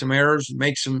make some errors,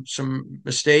 make some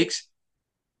mistakes,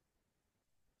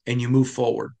 and you move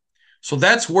forward. So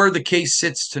that's where the case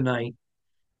sits tonight.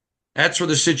 That's where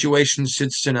the situation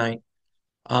sits tonight.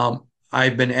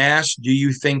 I've been asked, do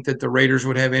you think that the Raiders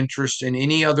would have interest in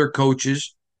any other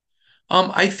coaches?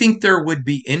 I think there would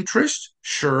be interest,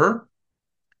 sure.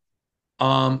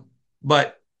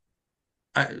 But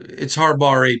it's Harbaugh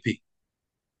or AP.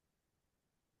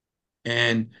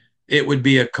 And it would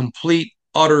be a complete,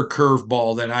 utter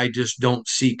curveball that I just don't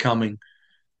see coming.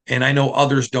 And I know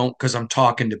others don't because I'm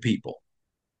talking to people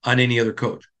on any other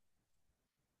coach.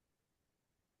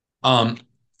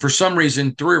 For some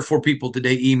reason, 3 or 4 people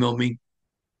today emailed me,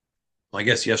 well, I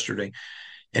guess yesterday,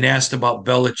 and asked about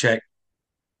Belichick.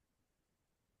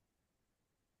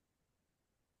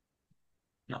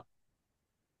 No.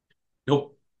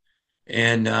 Nope.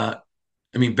 And I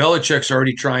mean, Belichick's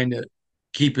already trying to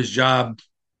keep his job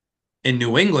in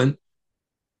New England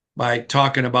by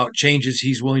talking about changes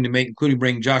he's willing to make, including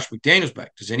bringing Josh McDaniels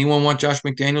back. Does anyone want Josh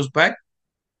McDaniels back?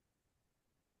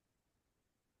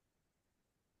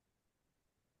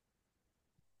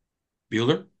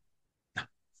 Bueller? No.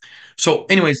 So,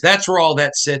 anyways, that's where all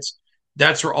that sits.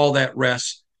 That's where all that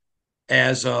rests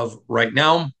as of right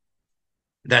now.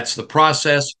 That's the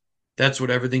process. That's what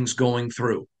everything's going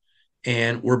through.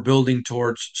 And we're building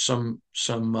towards some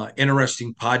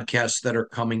interesting podcasts that are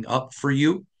coming up for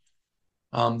you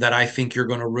that I think you're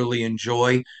going to really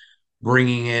enjoy,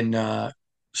 bringing in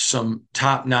some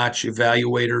top-notch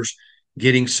evaluators,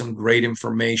 getting some great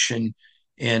information,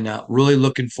 and really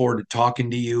looking forward to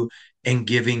talking to you and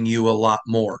giving you a lot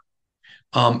more.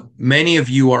 Many of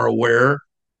you are aware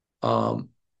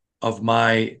of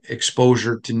my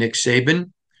exposure to Nick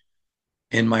Saban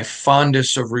and my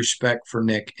fondest of respect for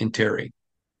Nick and Terry.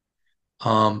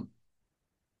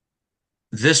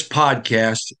 This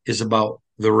podcast is about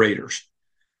the Raiders.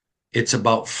 It's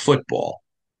about football.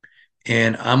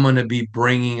 And I'm going to be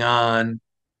bringing on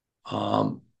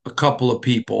a couple of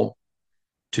people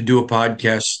to do a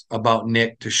podcast about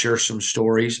Nick to share some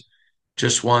stories.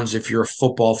 Just ones, if you're a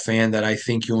football fan, that I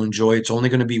think you'll enjoy. It's only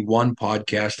going to be one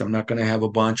podcast. I'm not going to have a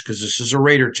bunch because this is a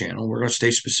Raider channel. We're going to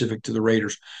stay specific to the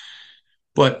Raiders.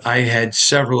 But I had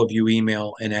several of you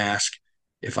email and ask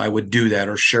if I would do that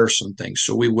or share some things.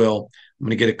 So we will. I'm going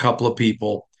to get a couple of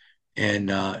people,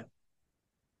 and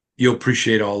you'll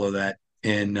appreciate all of that.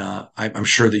 and I'm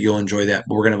sure that you'll enjoy that.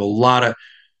 But we're going to have a lot of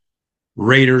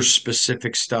Raiders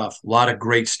specific stuff, a lot of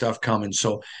great stuff coming.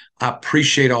 So I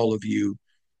appreciate all of you.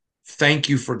 Thank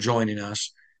you for joining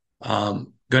us.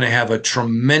 Going to have a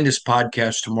tremendous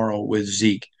podcast tomorrow with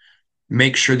Zeke.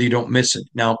 Make sure that you don't miss it.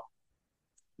 Now,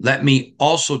 let me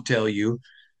also tell you,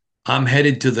 I'm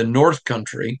headed to the North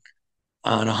Country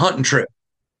on a hunting trip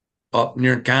up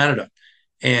near Canada,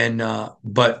 and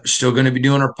but still going to be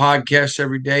doing our podcast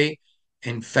every day.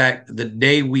 In fact, the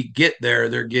day we get there,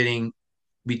 they're getting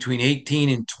between 18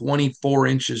 and 24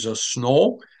 inches of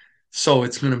snow. So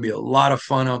it's going to be a lot of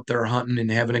fun out there hunting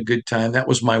and having a good time. That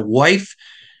was my wife.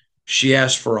 She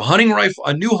asked for a hunting rifle,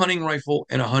 a new hunting rifle,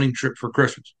 and a hunting trip for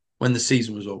Christmas when the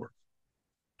season was over.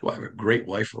 Do I have a great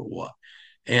wife or what?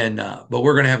 And but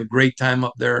we're going to have a great time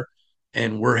up there,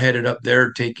 and we're headed up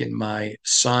there taking my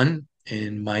son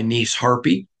and my niece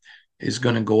Harpy is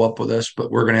going to go up with us, but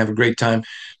we're going to have a great time.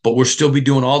 But we'll still be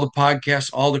doing all the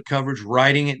podcasts, all the coverage,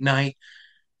 riding at night,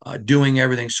 doing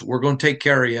everything. So we're going to take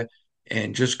care of you.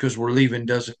 And just because we're leaving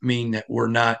doesn't mean that we're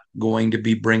not going to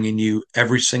be bringing you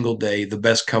every single day the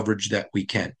best coverage that we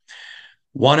can.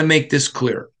 Want to make this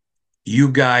clear.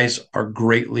 You guys are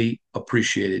greatly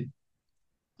appreciated.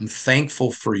 I'm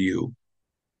thankful for you,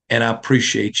 and I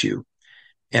appreciate you.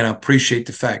 And I appreciate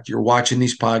the fact you're watching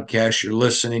these podcasts, you're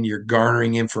listening, you're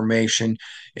garnering information,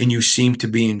 and you seem to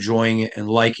be enjoying it and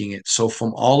liking it. So,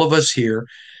 from all of us here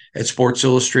at Sports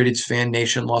Illustrated's Fan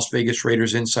Nation Las Vegas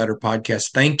Raiders Insider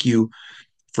Podcast, thank you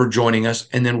for joining us.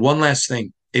 And then, one last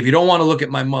thing, if you don't want to look at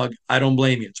my mug, I don't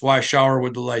blame you. It's why I shower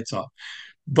with the lights off.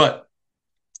 But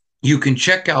you can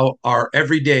check out our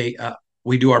everyday.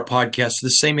 We do our podcast, the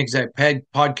same exact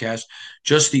podcast,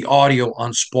 just the audio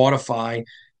on Spotify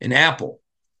and Apple.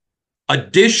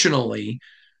 Additionally,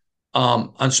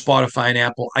 on Spotify and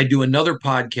Apple, I do another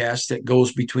podcast that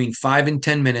goes between 5 and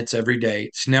 10 minutes every day.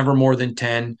 It's never more than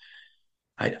 10.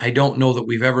 I don't know that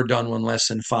we've ever done one less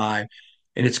than 5.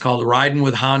 And it's called Riding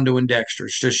with Hondo and Dexter.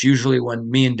 It's just usually when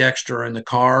me and Dexter are in the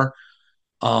car.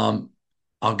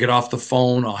 I'll get off the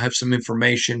phone. I'll have some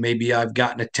information. Maybe I've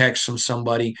gotten a text from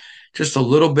somebody, just a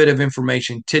little bit of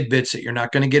information, tidbits that you're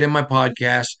not going to get in my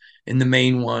podcast, in the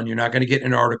main one. You're not going to get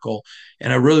an article.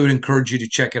 And I really would encourage you to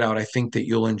check it out. I think that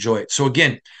you'll enjoy it. So,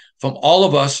 again, from all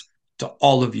of us to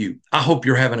all of you, I hope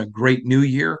you're having a great new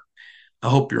year. I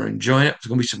hope you're enjoying it. There's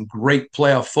going to be some great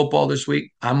playoff football this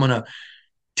week. I'm going to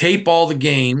tape all the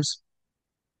games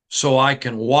so I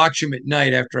can watch them at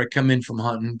night after I come in from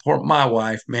hunting. Poor my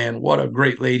wife, man, what a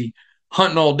great lady.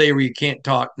 Hunting all day where you can't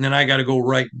talk, and then I got to go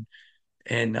right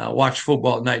and watch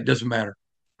football at night. Doesn't matter.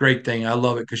 Great thing. I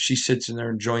love it because she sits in there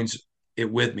and joins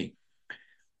it with me.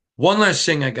 One last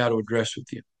thing I got to address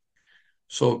with you.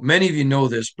 So many of you know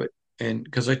this, but and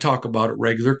because I talk about it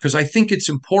regular, because I think it's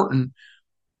important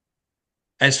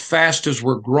as fast as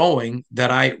we're growing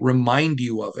that I remind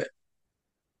you of it.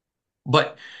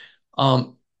 But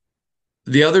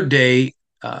the other day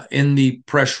in the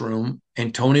press room,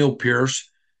 Antonio Pierce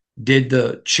did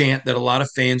the chant that a lot of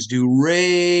fans do,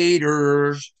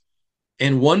 Raiders.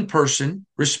 And one person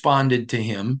responded to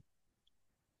him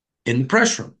in the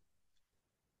press room,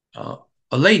 a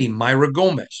lady, Myra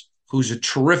Gomez, who's a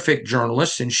terrific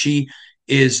journalist, and she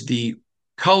is the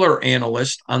color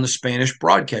analyst on the Spanish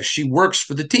broadcast. She works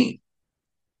for the team.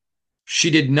 She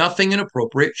did nothing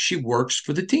inappropriate. She works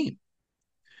for the team.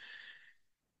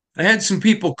 I had some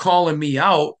people calling me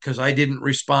out because I didn't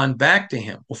respond back to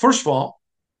him. Well, first of all,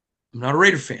 I'm not a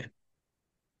Raider fan.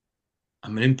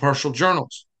 I'm an impartial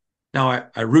journalist. Now,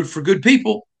 I root for good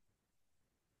people.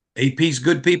 AP's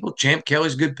good people. Champ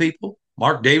Kelly's good people.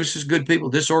 Mark Davis is good people.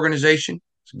 This organization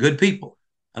is good people.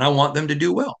 And I want them to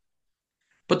do well.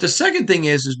 But the second thing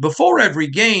is before every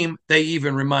game, they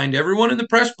even remind everyone in the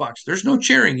press box, there's no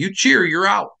cheering. You cheer, you're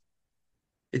out.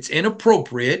 It's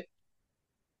inappropriate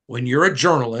when you're a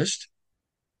journalist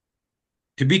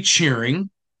to be cheering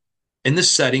in the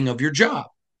setting of your job.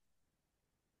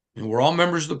 And we're all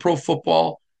members of the Pro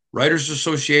Football Writers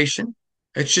Association.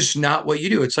 It's just not what you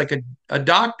do. It's like a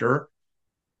doctor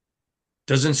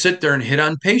doesn't sit there and hit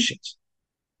on patients,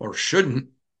 or shouldn't.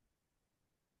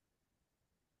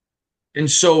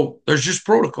 And so there's just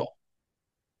protocol.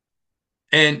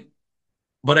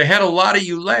 But I had a lot of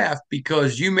you laugh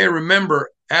because you may remember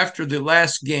after the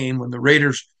last game when the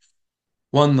Raiders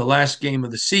won the last game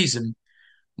of the season,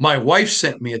 my wife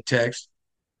sent me a text.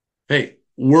 Hey,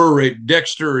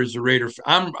 Dexter is a Raider.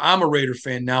 I'm a Raider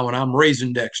fan now, and I'm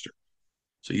raising Dexter.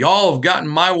 So y'all have gotten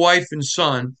my wife and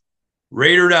son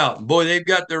Raidered out. Boy, they've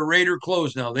got their Raider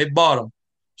clothes now. They bought them.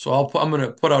 So I'm going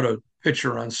to put out a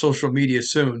picture on social media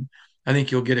soon I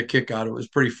think you'll get a kick out of it. It was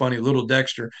pretty funny. Little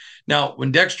Dexter. Now,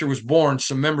 when Dexter was born,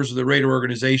 some members of the Raider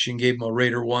organization gave him a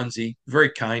Raider onesie. Very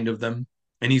kind of them.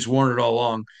 And he's worn it all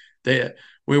along.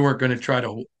 We weren't going to try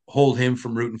to hold him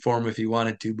from rooting for him if he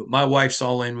wanted to, but my wife's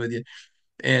all in with you.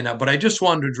 And but I just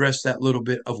wanted to address that little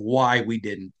bit of why we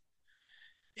didn't.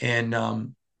 And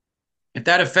if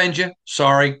that offends you,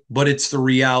 sorry, but it's the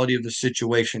reality of the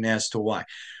situation as to why.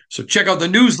 So check out the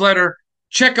newsletter.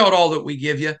 Check out all that we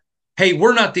give you. Hey,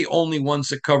 we're not the only ones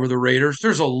that cover the Raiders.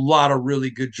 There's a lot of really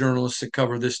good journalists that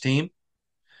cover this team.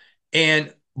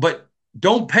 But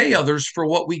don't pay others for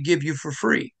what we give you for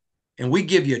free. And we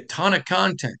give you a ton of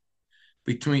content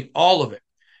between all of it.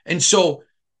 And so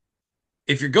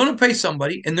if you're going to pay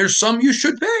somebody, and there's some you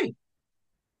should pay,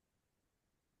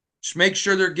 just make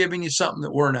sure they're giving you something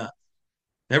that we're not.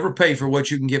 Never pay for what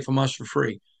you can get from us for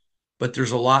free. But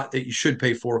there's a lot that you should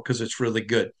pay for because it's really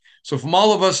good. So from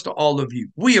all of us to all of you,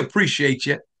 we appreciate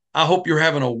you. I hope you're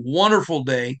having a wonderful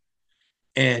day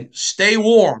and stay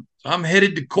warm. I'm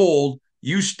headed to cold.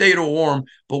 You stay to warm,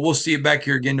 but we'll see you back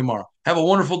here again tomorrow. Have a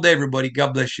wonderful day, everybody.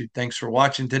 God bless you. Thanks for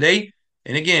watching today.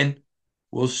 And again,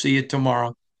 we'll see you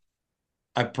tomorrow.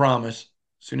 I promise.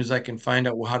 As soon as I can find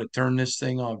out how to turn this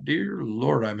thing off. Dear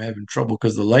Lord, I'm having trouble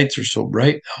because the lights are so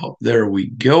bright. Oh, there we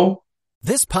go.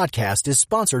 This podcast is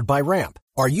sponsored by Ramp.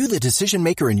 Are you the decision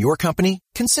maker in your company?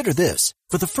 Consider this.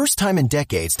 For the first time in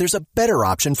decades, there's a better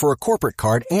option for a corporate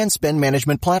card and spend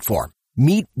management platform.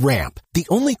 Meet Ramp, the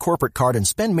only corporate card and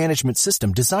spend management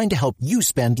system designed to help you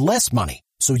spend less money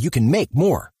so you can make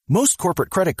more. Most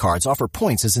corporate credit cards offer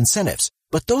points as incentives,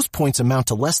 but those points amount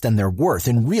to less than their worth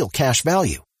in real cash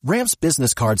value. Ramp's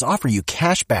business cards offer you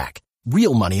cash back,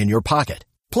 real money in your pocket.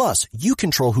 Plus, you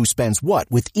control who spends what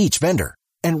with each vendor.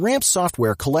 And Ramp's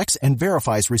software collects and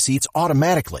verifies receipts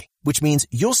automatically, which means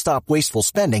you'll stop wasteful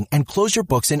spending and close your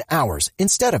books in hours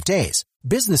instead of days.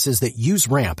 Businesses that use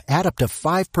Ramp add up to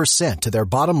 5% to their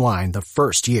bottom line the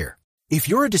first year. If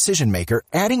you're a decision maker,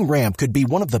 adding Ramp could be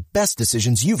one of the best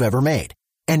decisions you've ever made.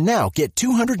 And now get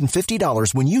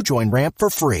 $250 when you join Ramp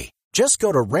for free. Just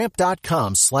go to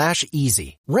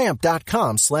ramp.com/easy.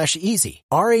 Ramp.com/easy.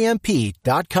 RAMP.com/easy.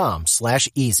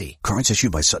 Cards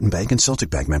issued by Sutton Bank and Celtic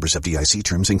Bank, members of FDIC.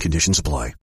 Terms and conditions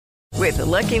apply. With the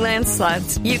Lucky Land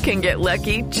Slots, you can get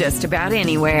lucky just about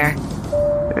anywhere.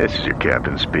 This is your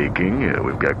captain speaking.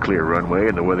 We've got clear runway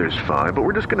and the weather's fine, but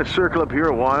we're just going to circle up here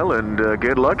a while and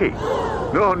get lucky.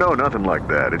 No, nothing like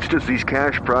that. It's just these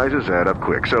cash prizes add up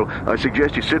quick. So I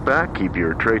suggest you sit back, keep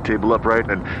your tray table upright,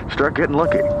 and start getting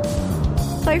lucky.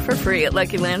 Play for free at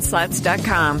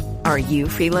LuckyLandSlots.com. Are you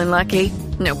feeling lucky?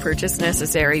 No purchase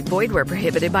necessary. Void where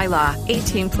prohibited by law.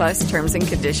 18+ terms and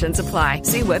conditions apply.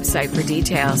 See website for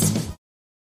details.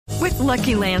 With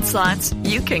Lucky Land Slots,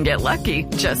 you can get lucky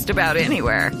just about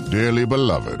anywhere. Dearly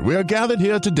beloved, we are gathered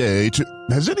here today to...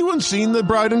 Has anyone seen the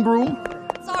bride and groom?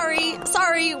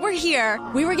 Sorry, we're here.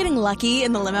 We were getting lucky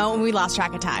in the limo and we lost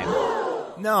track of time.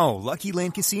 No, Lucky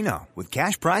Land Casino, with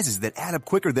cash prizes that add up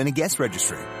quicker than a guest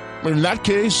registry. In that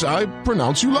case, I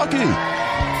pronounce you lucky.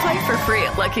 Play for free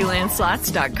at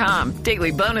LuckyLandSlots.com.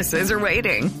 Daily bonuses are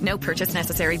waiting. No purchase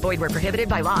necessary. Void where prohibited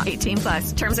by law.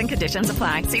 18+. Terms and conditions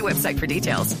apply. See website for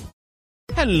details.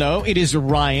 Hello, it is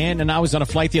Ryan, and I was on a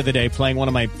flight the other day playing one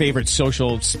of my favorite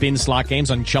social spin slot games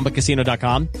on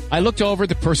ChumbaCasino.com. I looked over at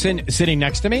the person sitting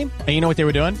next to me, and you know what they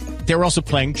were doing? They were also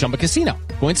playing Chumba Casino.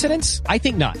 Coincidence? I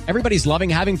think not. Everybody's loving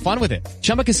having fun with it.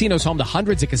 Chumba Casino is home to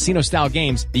hundreds of casino-style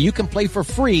games that you can play for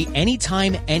free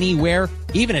anytime, anywhere,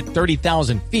 even at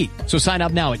 30,000 feet. So sign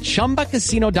up now at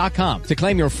ChumbaCasino.com to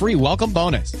claim your free welcome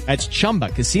bonus. That's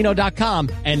ChumbaCasino.com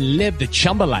and live the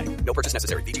Chumba life. No purchase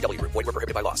necessary. VGW. Void where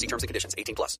prohibited by law. See terms and conditions.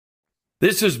 18+.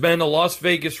 This has been a Las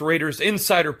Vegas Raiders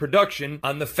Insider production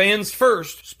on the Fans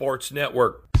First Sports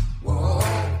Network. Whoa,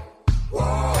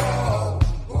 whoa.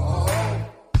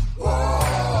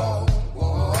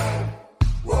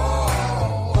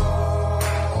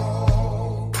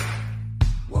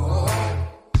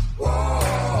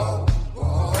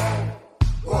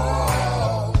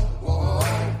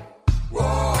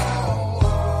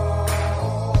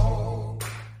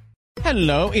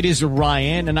 Hello, it is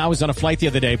Ryan, and I was on a flight the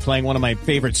other day playing one of my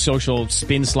favorite social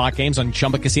spin slot games on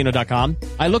ChumbaCasino.com.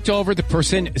 I looked over at the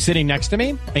person sitting next to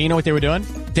me, and you know what they were doing?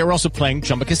 They were also playing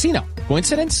Chumba Casino.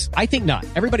 Coincidence? I think not.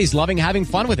 Everybody's loving having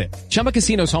fun with it. Chumba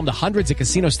Casino is home to hundreds of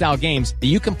casino-style games that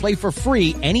you can play for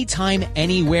free anytime,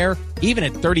 anywhere, even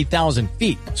at 30,000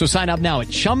 feet. So sign up now at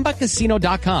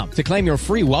ChumbaCasino.com to claim your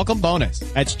free welcome bonus.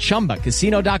 That's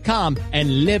ChumbaCasino.com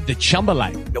and live the Chumba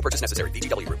life. No purchase necessary.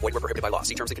 VGW. Void where prohibited by law.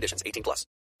 See terms and conditions. 18+.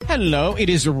 Hello, it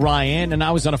is Ryan, and I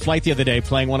was on a flight the other day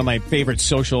playing one of my favorite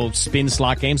social spin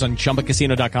slot games on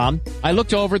ChumbaCasino.com. I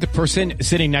looked over at the person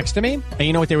sitting next to me, and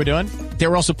you know what they were doing? They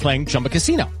were also playing Chumba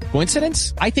Casino.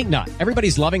 Coincidence? I think not.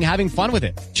 Everybody's loving having fun with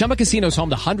it. Chumba Casino is home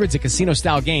to hundreds of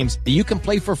casino-style games that you can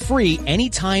play for free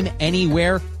anytime,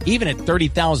 anywhere, even at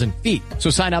 30,000 feet. So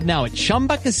sign up now at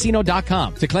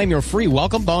ChumbaCasino.com to claim your free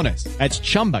welcome bonus. That's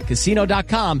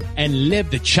ChumbaCasino.com and live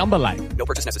the Chumba life. No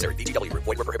purchase necessary. VGW. Void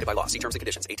where prohibited by law. See terms and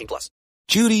conditions. 18+.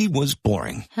 Judy was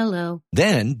boring. Hello.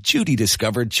 Then Judy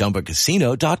discovered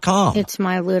ChumbaCasino.com. It's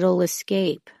my little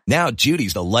escape. Now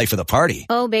Judy's the life of the party.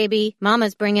 Oh, baby,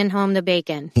 mama's bringing home the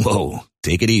bacon. Whoa,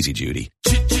 take it easy, Judy.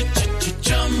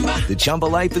 The Chumba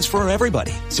life is for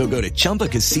everybody. So go to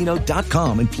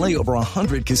ChumbaCasino.com and play over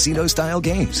 100 casino-style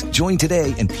games. Join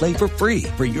today and play for free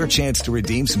for your chance to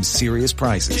redeem some serious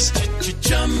prizes.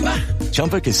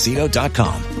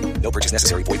 ChumbaCasino.com. No purchase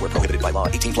necessary. Void where prohibited by law.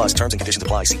 18+. Terms and conditions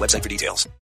apply. See website for details.